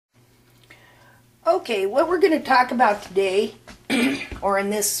Okay, what we're going to talk about today, or in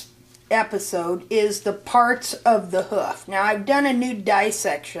this episode, is the parts of the hoof. Now, I've done a new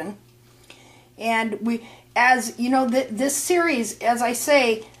dissection, and as you know, this series, as I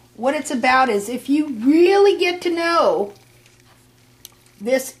say, what it's about is if you really get to know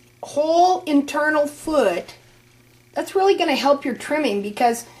this whole internal foot, that's really going to help your trimming,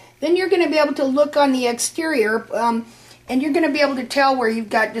 because then you're going to be able to look on the exterior, and you're going to be able to tell where you've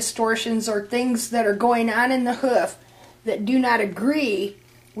got distortions or things that are going on in the hoof that do not agree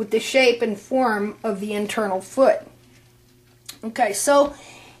with the shape and form of the internal foot. Okay, so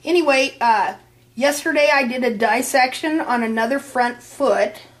anyway, yesterday I did a dissection on another front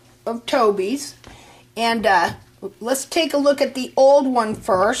foot of Toby's, and let's take a look at the old one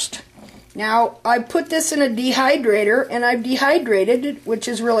first. Now, I put this in a dehydrator, and I've dehydrated it, which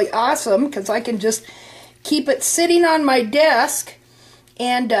is really awesome, because I can just keep it sitting on my desk,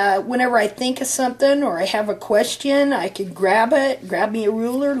 and whenever I think of something or I have a question, I can grab me a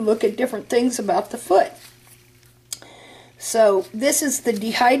ruler, look at different things about the foot. So, this is the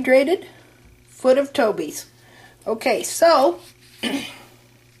dehydrated foot of Toby's. Okay, so, we're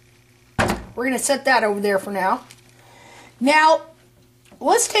going to set that over there for now. Now,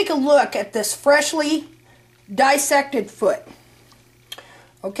 let's take a look at this freshly dissected foot.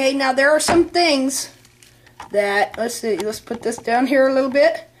 Okay, now there are some things that, let's put this down here a little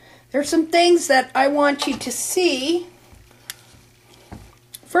bit. There's some things that I want you to see.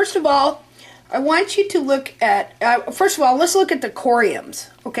 First of all, I want you to look at, first of all, let's look at the coriums.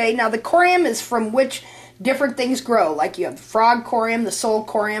 Okay, now the corium is from which different things grow. Like you have the frog corium, the sole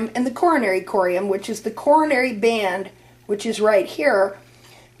corium, and the coronary corium, which is the coronary band, which is right here,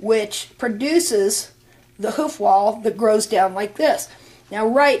 which produces the hoof wall that grows down like this. Now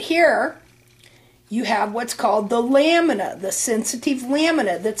right here, you have what's called the lamina, the sensitive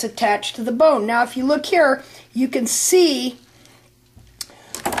lamina that's attached to the bone. Now if you look here, you can see,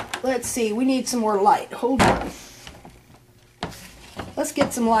 let's see, we need some more light. Hold on. Let's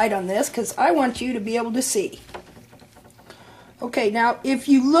get some light on this, because I want you to be able to see. Okay, now if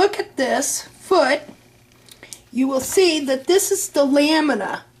you look at this foot, you will see that this is the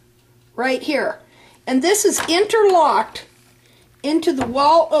lamina right here. And this is interlocked into the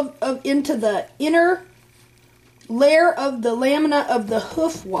wall into the inner layer of the lamina of the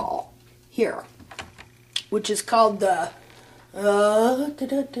hoof wall here, which is called the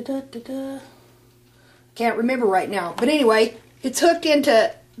can't remember right now, but anyway, it's hooked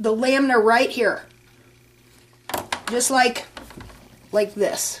into the lamina right here, just like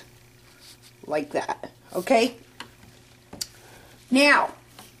this, like that. Okay, now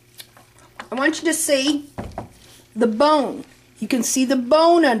I want you to see the bone. You can see the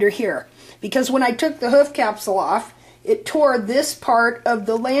bone under here, because when I took the hoof capsule off, it tore this part of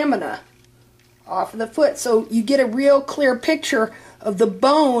the lamina off of the foot. So you get a real clear picture of the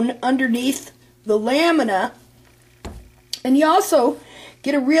bone underneath the lamina, and you also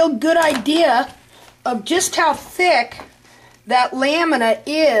get a real good idea of just how thick that lamina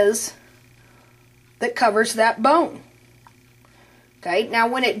is that covers that bone. Okay, now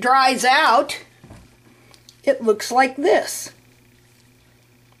when it dries out, it looks like this.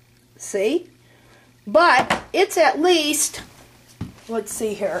 See? But it's at least, let's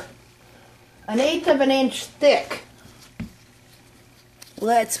see here, 1/8 of an inch thick.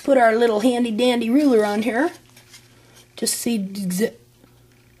 Let's put our little handy dandy ruler on here to see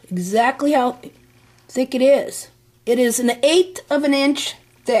exactly how thick it is. It is 1/8 of an inch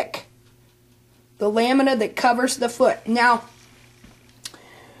thick, the lamina that covers the foot. Now,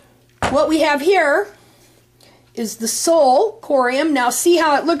 what we have here is the sole corium. Now see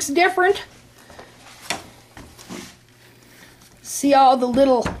how it looks different? See all the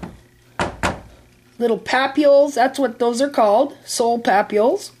little papules? That's what those are called, sole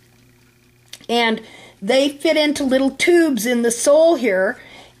papules. And they fit into little tubes in the sole here,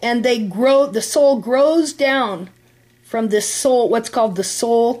 and they grow, the sole grows down from this sole, what's called the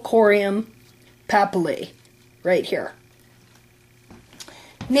sole corium papillae, right here.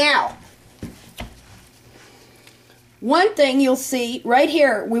 Now, one thing you'll see right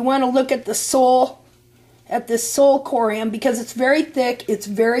here, we want to look at the sole, at this sole corium, because it's very thick, it's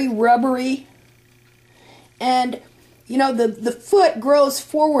very rubbery, and you know, the foot grows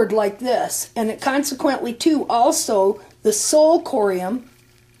forward like this, and it consequently too also the sole corium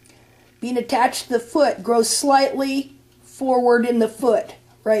being attached to the foot grows slightly forward in the foot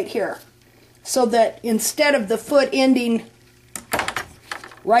right here, so that instead of the foot ending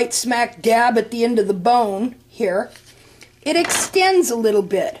right smack dab at the end of the bone here, it extends a little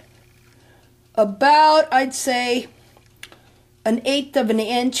bit, about, I'd say, 1/8 of an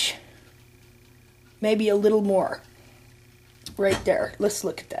inch maybe a little more. Right there. Let's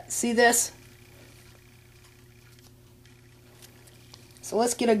look at that. See this? So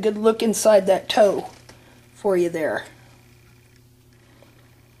let's get a good look inside that toe for you there.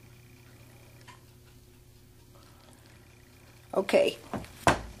 Okay.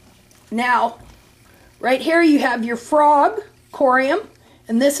 Now, right here you have your frog corium,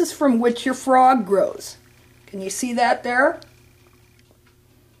 and this is from which your frog grows. Can you see that there?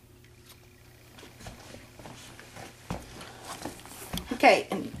 Okay,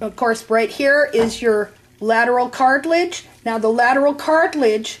 and of course right here is your lateral cartilage. Now the lateral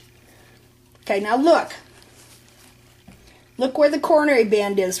cartilage, okay, now look. Look where the coronary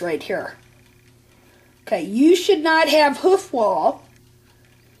band is right here. Okay, you should not have hoof wall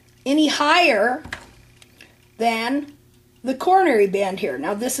any higher than the coronary band here.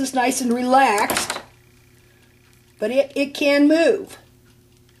 Now this is nice and relaxed, but it can move.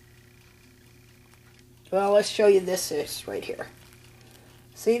 Well, let's show you this right here.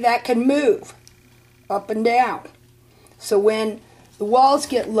 See, that can move up and down. So when the walls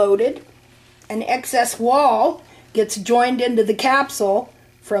get loaded, an excess wall gets joined into the capsule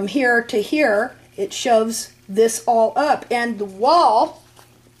from here to here, it shoves this all up. And the wall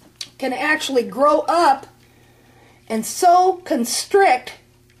can actually grow up and so constrict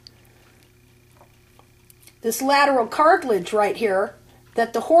this lateral cartilage right here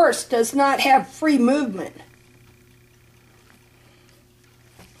that the horse does not have free movement.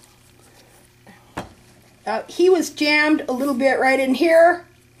 He was jammed a little bit right in here,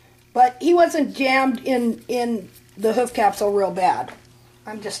 but he wasn't jammed in the hoof capsule real bad.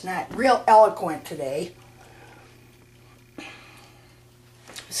 I'm just not real eloquent today.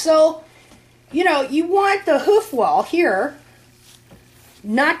 So, you know, you want the hoof wall here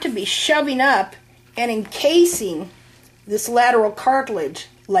not to be shoving up and encasing this lateral cartilage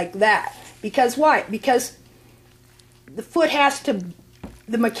like that. Because why? Because the foot has to,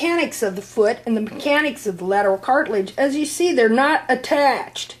 the mechanics of the foot and the mechanics of the lateral cartilage, as you see, they're not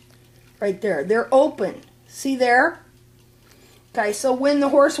attached right there. They're open. See there? Okay, so when the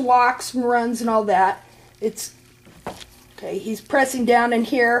horse walks and runs and all that, it's, okay, he's pressing down in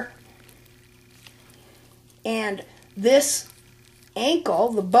here, and this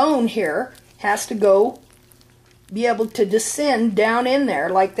ankle, the bone here, has to go, be able to descend down in there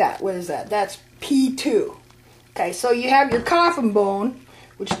like that. What is that? That's P2. Okay, so you have your coffin bone,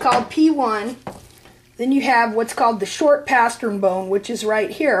 which is called P1. Then you have what's called the short pastern bone, which is right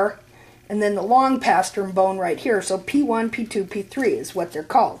here. And then the long pastern bone right here. So P1, P2, P3 is what they're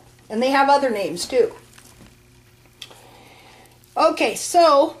called. And they have other names too. Okay,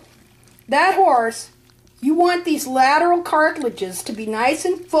 so that horse, you want these lateral cartilages to be nice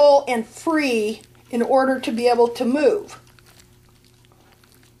and full and free in order to be able to move.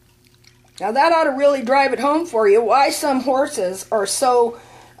 Now that ought to really drive it home for you why some horses are so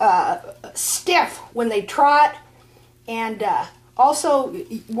stiff when they trot, and also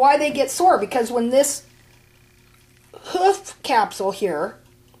why they get sore, because when this hoof capsule here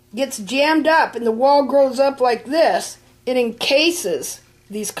gets jammed up and the wall grows up like this, it encases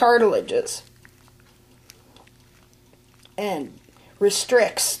these cartilages and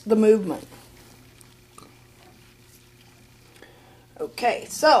restricts the movement. Okay,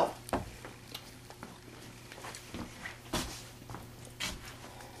 so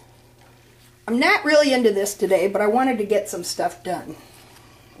I'm not really into this today, but I wanted to get some stuff done.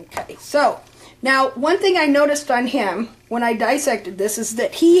 Okay, so now one thing I noticed on him when I dissected this is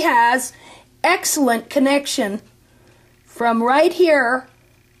that he has excellent connection from right here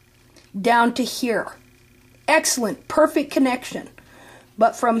down to here. Excellent, perfect connection.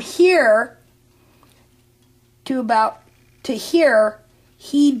 But from here to about to here,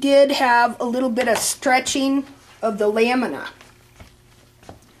 he did have a little bit of stretching of the lamina.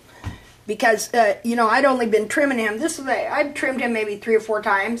 Because, you know, I'd only been trimming him this way. I'd trimmed him maybe 3 or 4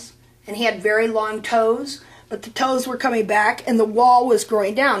 times, and he had very long toes, but the toes were coming back, and the wall was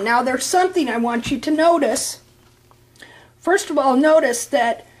growing down. Now, there's something I want you to notice. First of all, notice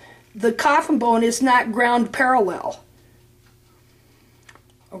that the coffin bone is not ground parallel.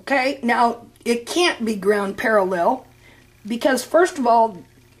 Okay? Now, it can't be ground parallel, because, first of all,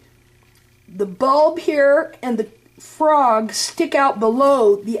 the bulb here and the frog stick out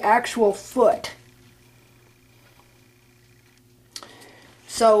below the actual foot.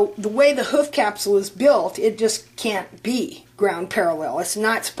 So the way the hoof capsule is built, it just can't be ground parallel. It's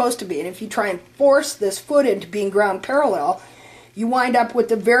not supposed to be. And if you try and force this foot into being ground parallel, you wind up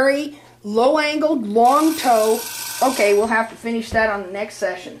with a very low-angled, long toe. Okay, we'll have to finish that on the next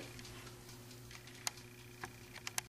session.